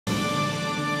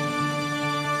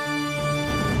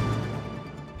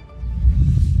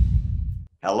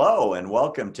Hello and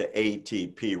welcome to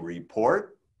ATP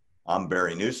Report. I'm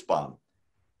Barry Nussbaum.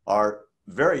 Our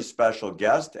very special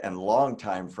guest and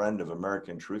longtime friend of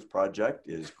American Truth Project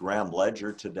is Graham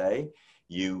Ledger today.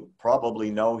 You probably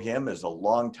know him as a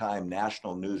longtime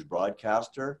national news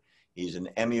broadcaster. He's an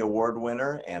Emmy Award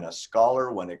winner and a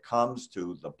scholar when it comes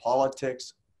to the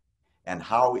politics and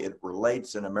how it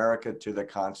relates in America to the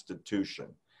Constitution.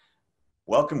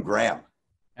 Welcome, Graham.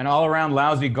 An all-around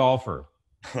lousy golfer.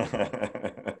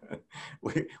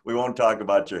 we won't talk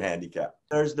about your handicap.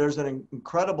 There's an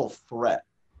incredible threat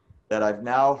that I've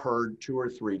now heard 2 or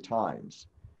 3 times.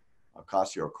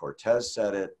 Ocasio-Cortez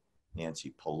said it,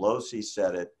 Nanci Pelosi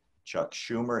said it, Chuck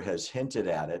Schumer has hinted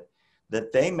at it,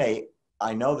 that they may,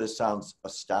 I know this sounds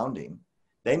astounding,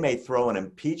 they may throw an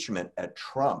impeachment at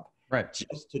Trump, right,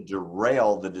 just to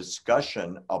derail the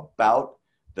discussion about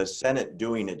the Senate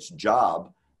doing its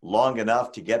job long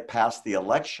enough to get past the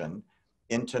election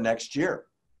into next year.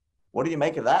 What do you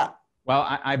make of that? Well,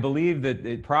 I believe that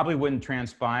it probably wouldn't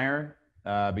transpire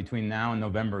between now and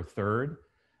November 3rd.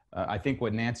 I think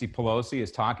what Nanci Pelosi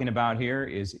is talking about here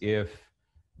is if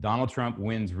Donald Trump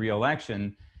wins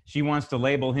re-election, she wants to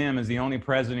label him as the only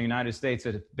president of the United States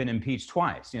that has been impeached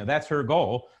twice. You know, that's her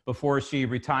goal before she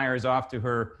retires off to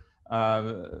her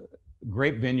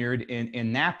grape vineyard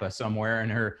in Napa somewhere in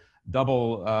her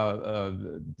double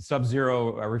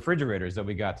sub-zero refrigerators that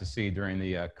we got to see during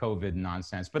the COVID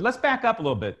nonsense. But let's back up a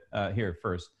little bit here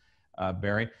first,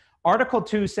 Barry. Article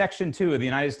 2, Section 2 of the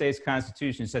United States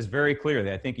Constitution says very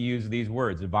clearly, I think he used these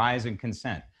words, advise and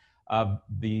consent of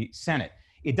the Senate.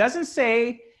 It doesn't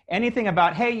say anything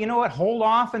about, hey, you know what, hold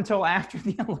off until after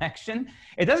the election.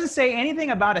 It doesn't say anything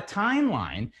about a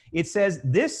timeline. It says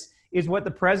this is what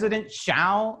the president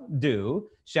shall do,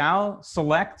 shall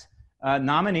select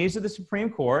nominees of the Supreme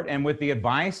Court, and with the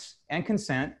advice and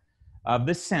consent of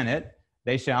the Senate,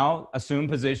 they shall assume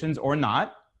positions or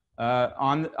not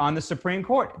on the Supreme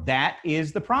Court. That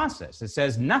is the process. It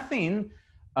says nothing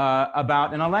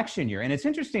about an election year. And it's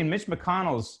interesting, Mitch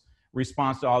McConnell's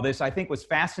response to all this, I think, was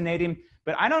fascinating,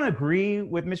 but I don't agree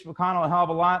with Mitch McConnell a hell of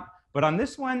a lot. But on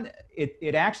this one,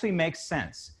 it actually makes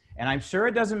sense. And I'm sure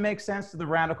it doesn't make sense to the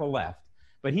radical left.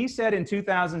 But he said in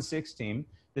 2016,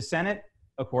 the Senate,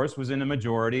 of course, was in a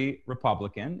majority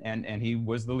Republican, and he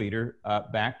was the leader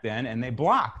back then, and they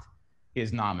blocked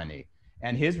his nominee.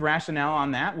 And his rationale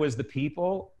on that was the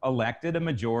people elected a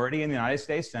majority in the United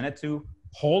States Senate to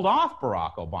hold off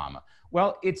Barack Obama.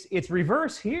 Well, it's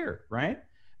reverse here, right?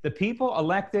 The people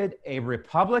elected a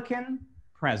Republican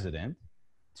president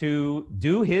to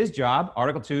do his job,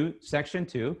 Article 2, Section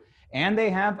 2, and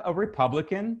they have a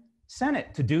Republican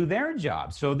Senate to do their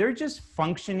job. So they're just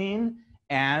functioning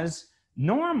as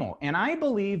normal. And I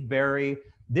believe, Barry,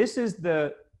 this is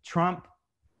the Trump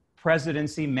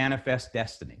presidency manifest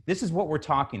destiny. This is what we're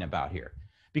talking about here.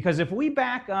 Because if we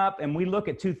back up and we look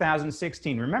at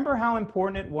 2016, remember how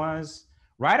important it was?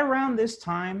 Right around this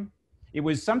time, it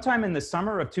was sometime in the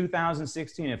summer of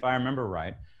 2016, if I remember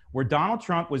right, where Donald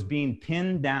Trump was being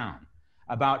pinned down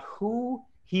about who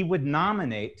he would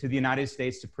nominate to the United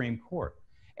States Supreme Court.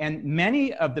 And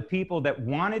many of the people that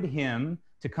wanted him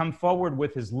to come forward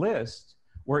with his list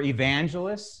were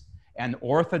evangelists and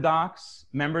Orthodox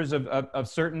members of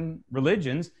certain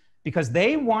religions, because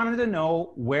they wanted to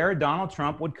know where Donald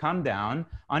Trump would come down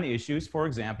on issues, for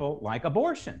example, like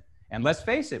abortion. And let's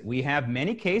face it, we have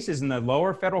many cases in the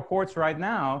lower federal courts right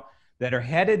now that are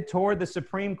headed toward the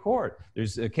Supreme Court.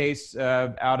 There's a case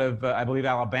out of, I believe,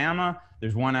 Alabama.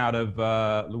 There's one out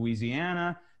of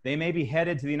Louisiana. They may be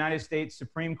headed to the United States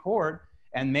Supreme Court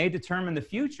and may determine the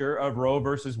future of Roe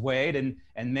versus Wade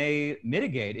and may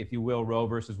mitigate, if you will, Roe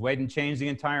versus Wade and change the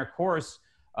entire course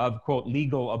of, quote,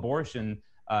 legal abortion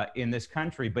in this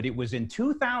country. But it was in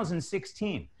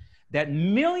 2016 that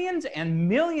millions and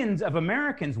millions of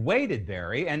Americans waited,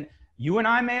 Barry, and you and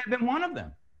I may have been one of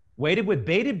them, waited with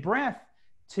bated breath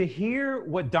to hear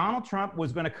what Donald Trump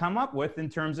was going to come up with in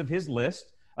terms of his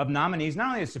list of nominees,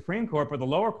 not only the Supreme Court, but the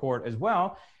lower court as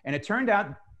well. And it turned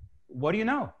out, what do you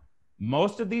know?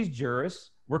 Most of these jurists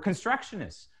were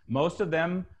constructionists. Most of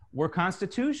them were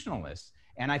constitutionalists.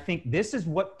 And I think this is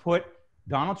what put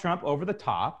Donald Trump over the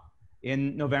top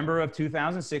in November of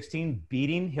 2016,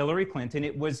 beating Hillary Clinton.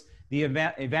 It was the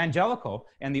evangelical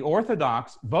and the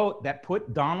Orthodox vote that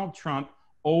put Donald Trump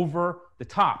over the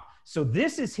top. So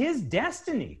this is his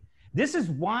destiny. This is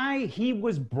why he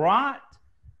was brought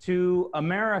to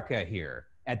America here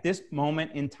at this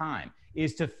moment in time,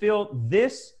 is to fill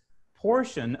this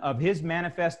portion of his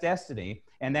manifest destiny,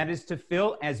 and that is to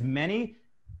fill as many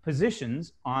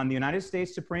positions on the United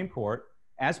States Supreme Court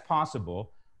as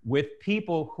possible with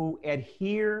people who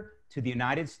adhere to the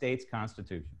United States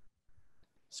Constitution.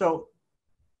 So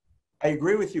I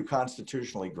agree with you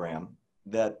constitutionally, Graham,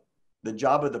 that the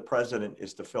job of the president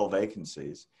is to fill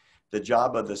vacancies. The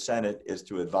job of the Senate is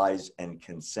to advise and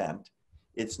consent.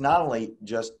 It's not only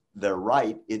just their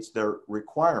right, it's their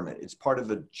requirement. It's part of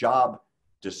the job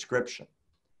description.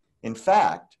 In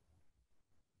fact,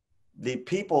 the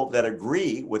people that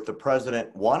agree with the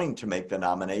president wanting to make the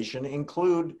nomination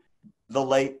include the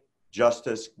late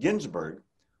Justice Ginsburg,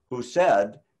 who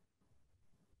said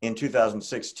in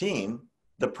 2016,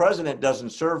 the president doesn't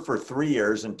serve for 3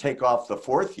 years and take off the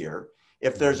 4th year.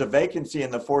 If there's a vacancy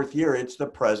in the 4th year, it's the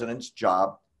president's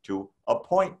job to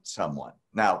appoint someone.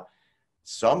 Now,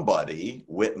 somebody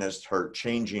witnessed her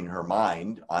changing her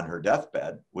mind on her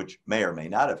deathbed, which may or may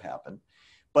not have happened.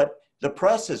 But the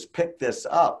press has picked this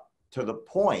up to the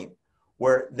point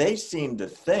where they seem to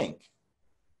think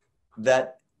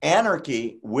that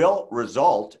anarchy will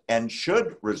result and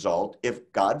should result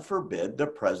if, God forbid, the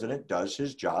president does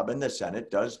his job and the Senate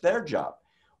does their job.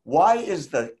 Why is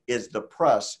the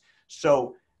press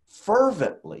so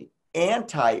fervently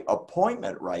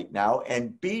anti-appointment right now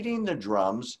and beating the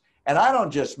drums? And I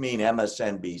don't just mean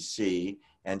MSNBC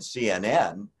and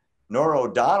CNN. Norah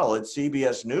O'Donnell at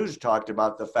CBS News talked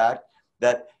about the fact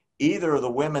that either of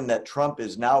the women that Trump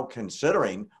is now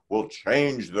considering will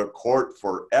change the court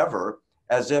forever,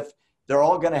 as if they're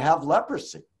all going to have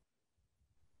leprosy.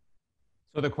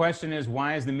 So the question is,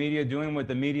 why is the media doing what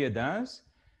the media does?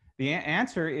 The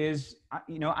answer is,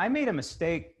 I made a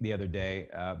mistake the other day,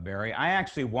 Barry. I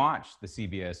actually watched the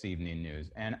CBS Evening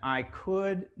News, and I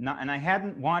could not, and I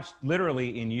hadn't watched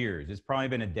literally in years. It's probably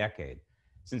been a decade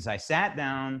since I sat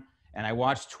down and I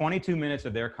watched 22 minutes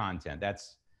of their content.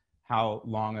 That's how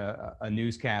long a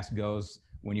newscast goes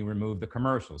when you remove the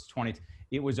commercials.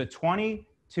 It was a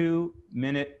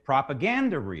 22-minute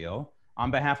propaganda reel on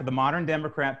behalf of the modern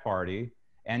Democrat Party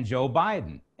and Joe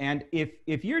Biden. And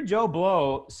if you're Joe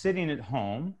Blow sitting at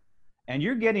home and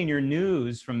you're getting your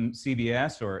news from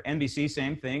CBS or NBC,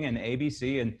 same thing, and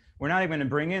ABC, and we're not even going to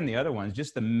bring in the other ones,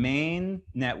 just the main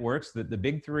networks, the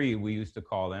big three we used to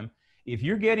call them. If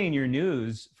you're getting your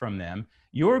news from them,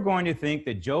 you're going to think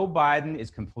that Joe Biden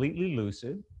is completely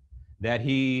lucid, that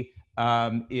he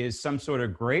is some sort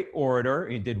of great orator.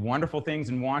 He did wonderful things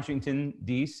in Washington,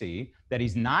 D.C., that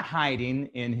he's not hiding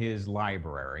in his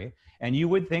library. And you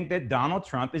would think that Donald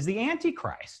Trump is the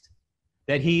Antichrist,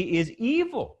 that he is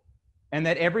evil, and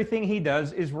that everything he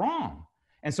does is wrong.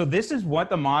 And so this is what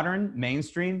the modern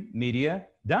mainstream media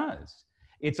does.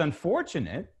 It's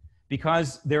unfortunate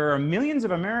because there are millions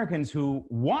of Americans who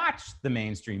watch the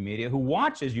mainstream media, who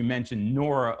watch, as you mentioned,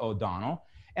 Norah O'Donnell,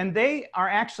 and they are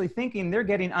actually thinking they're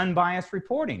getting unbiased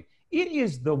reporting. It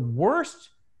is the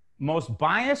worst, most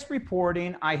biased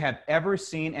reporting I have ever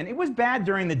seen. And it was bad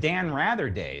during the Dan Rather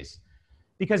days,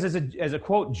 because as a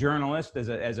quote journalist,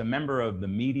 as a member of the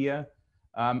media,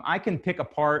 I can pick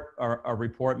apart a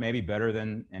report maybe better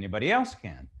than anybody else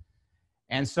can.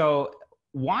 And so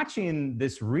watching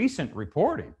this recent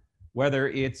reporting, whether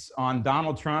it's on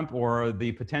Donald Trump or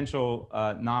the potential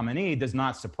nominee, does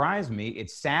not surprise me. It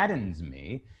saddens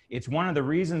me. It's one of the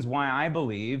reasons why I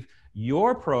believe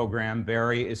your program,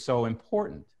 Barry, is so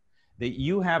important, that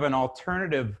you have an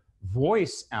alternative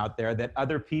voice out there that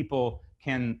other people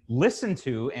can listen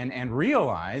to and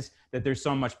realize that there's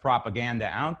so much propaganda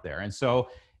out there. And so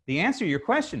the answer to your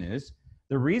question is,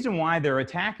 the reason why they're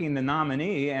attacking the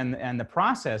nominee and the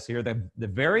process here, the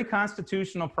very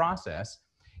constitutional process,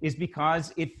 is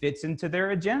because it fits into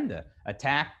their agenda.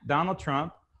 Attack Donald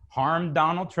Trump, harm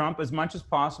Donald Trump as much as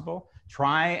possible,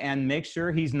 try and make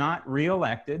sure he's not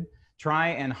reelected, try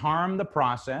and harm the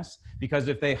process, because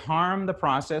if they harm the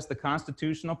process, the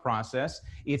constitutional process,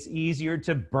 it's easier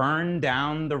to burn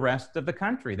down the rest of the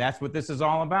country. That's what this is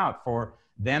all about, for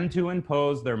them to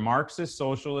impose their Marxist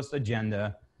socialist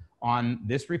agenda on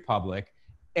this republic.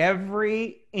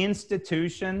 Every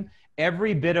institution,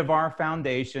 every bit of our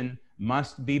foundation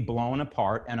must be blown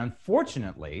apart. And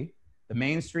unfortunately, the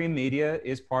mainstream media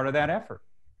is part of that effort.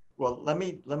 Well, let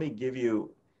me give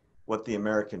you what the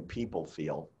American people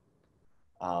feel.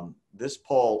 This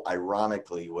poll,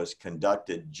 ironically, was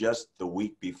conducted just the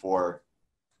week before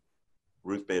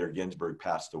Ruth Bader Ginsburg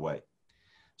passed away.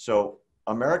 So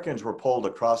Americans were polled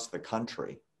across the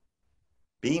country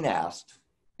being asked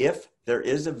if there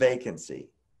is a vacancy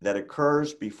that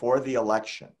occurs before the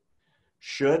election,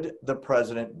 should the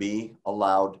president be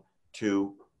allowed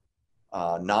to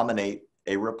nominate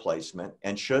a replacement,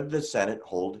 and should the Senate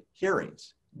hold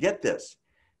hearings? Get this,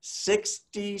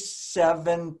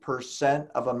 67%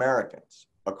 of Americans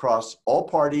across all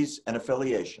parties and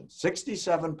affiliations,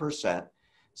 67%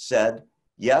 said,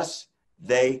 yes,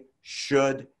 they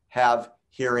should have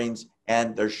hearings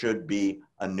and there should be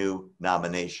a new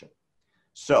nomination.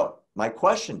 So my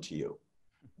question to you,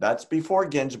 that's before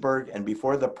Ginsburg and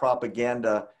before the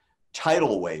propaganda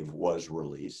tidal wave was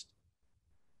released.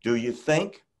 Do you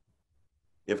think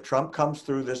if Trump comes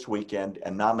through this weekend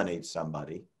and nominates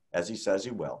somebody, as he says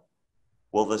he will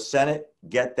the Senate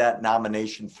get that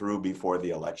nomination through before the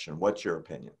election? What's your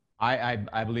opinion?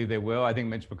 I believe they will. I think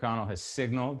Mitch McConnell has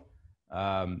signaled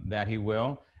that he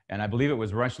will. And I believe it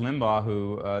was Rush Limbaugh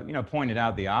who, pointed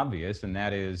out the obvious, and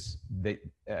that is they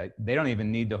don't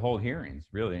even need to hold hearings,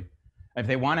 really. If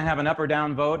they want to have an up or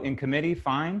down vote in committee,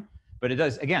 fine. But it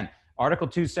does, again, Article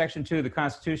 2, Section 2 of the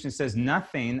Constitution says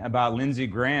nothing about Lindsey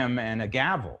Graham and a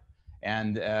gavel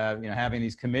and, having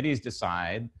these committees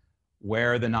decide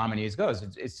where the nominees goes.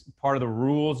 It's part of the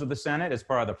rules of the Senate. It's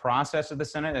part of the process of the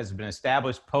Senate. It's been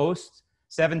established post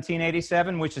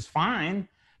 1787, which is fine.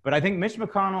 But I think Mitch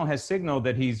McConnell has signaled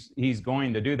that he's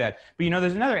going to do that. But,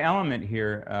 there's another element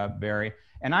here, Barry.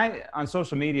 And on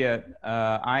social media,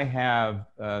 I have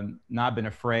not been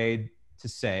afraid to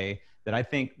say that I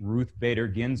think Ruth Bader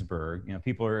Ginsburg,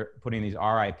 people are putting these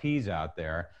RIPs out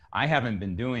there. I haven't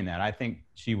been doing that. I think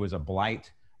she was a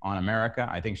blight on America.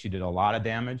 I think she did a lot of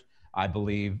damage. I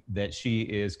believe that she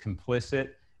is complicit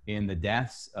in the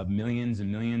deaths of millions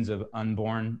and millions of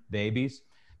unborn babies.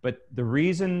 But the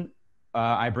reason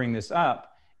I bring this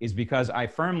up is because I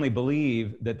firmly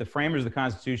believe that the framers of the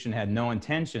Constitution had no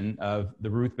intention of the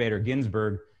Ruth Bader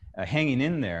Ginsburg hanging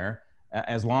in there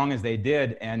as long as they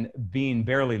did and being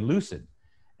barely lucid.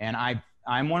 And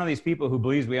I'm one of these people who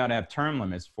believes we ought to have term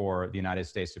limits for the United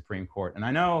States Supreme Court. And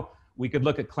I know we could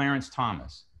look at Clarence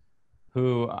Thomas,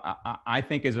 who I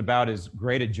think is about as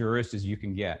great a jurist as you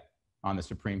can get on the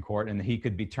Supreme Court, and he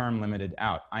could be term limited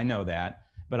out. I know that.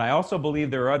 But I also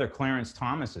believe there are other Clarence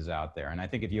Thomases out there. And I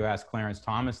think if you ask Clarence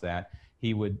Thomas that,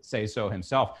 he would say so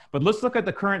himself. But let's look at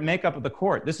the current makeup of the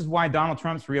court. This is why Donald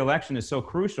Trump's reelection is so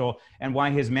crucial and why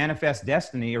his manifest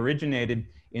destiny originated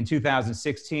in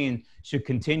 2016 should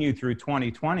continue through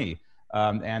 2020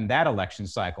 and that election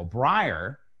cycle.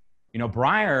 Breyer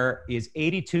is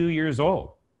 82 years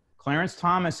old. Clarence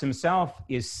Thomas himself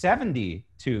is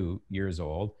 72 years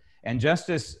old. And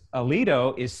Justice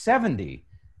Alito is 70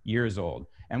 years old.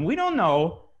 And we don't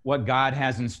know what God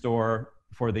has in store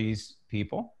for these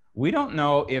people. We don't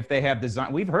know if they have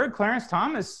design. We've heard Clarence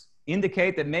Thomas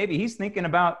indicate that maybe he's thinking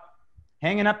about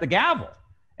hanging up the gavel.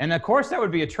 And of course, that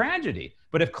would be a tragedy.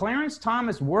 But if Clarence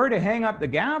Thomas were to hang up the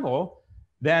gavel,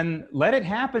 then let it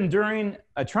happen during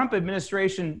a Trump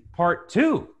administration part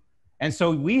 2. And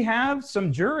so we have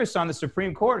some jurists on the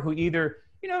Supreme Court who either,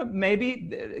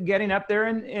 maybe getting up there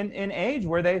in age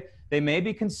where they may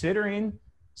be considering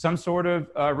some sort of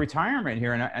retirement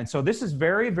here. And so this is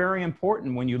very, very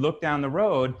important when you look down the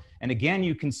road. And again,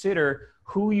 you consider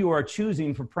who you are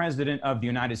choosing for president of the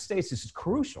United States. This is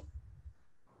crucial.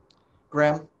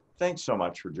 Graham, thanks so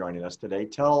much for joining us today.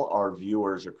 Tell our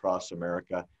viewers across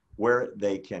America where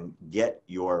they can get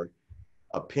your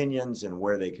opinions and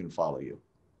where they can follow you.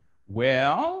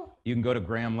 Well, you can go to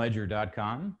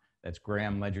grahamledger.com. That's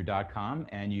grahamledger.com.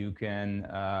 And you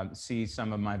can see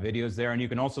some of my videos there. And you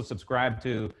can also subscribe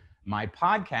to my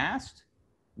podcast,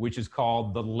 which is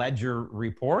called The Ledger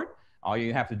Report. All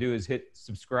you have to do is hit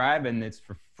subscribe, and it's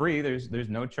for free. There's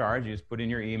no charge. You just put in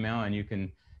your email, and you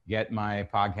can get my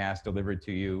podcast delivered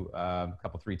to you a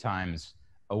couple, 3 times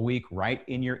a week right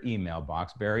in your email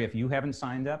box. Barry, if you haven't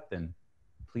signed up, then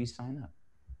please sign up.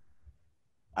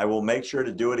 I will make sure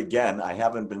to do it again. I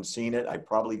haven't been seeing it. I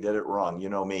probably did it wrong. You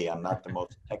know me, I'm not the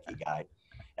most techie guy.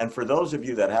 And for those of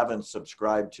you that haven't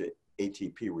subscribed to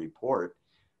ATP Report,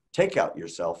 take out your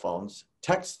cell phones,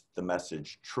 text the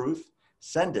message truth,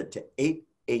 send it to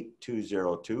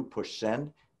 88202, push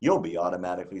send. You'll be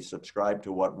automatically subscribed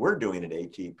to what we're doing at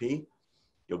ATP.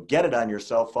 You'll get it on your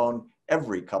cell phone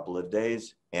every couple of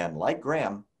days. And like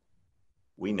Graham,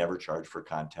 we never charge for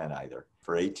content either.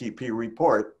 For ATP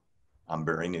Report, I'm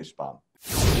Barry Nussbaum.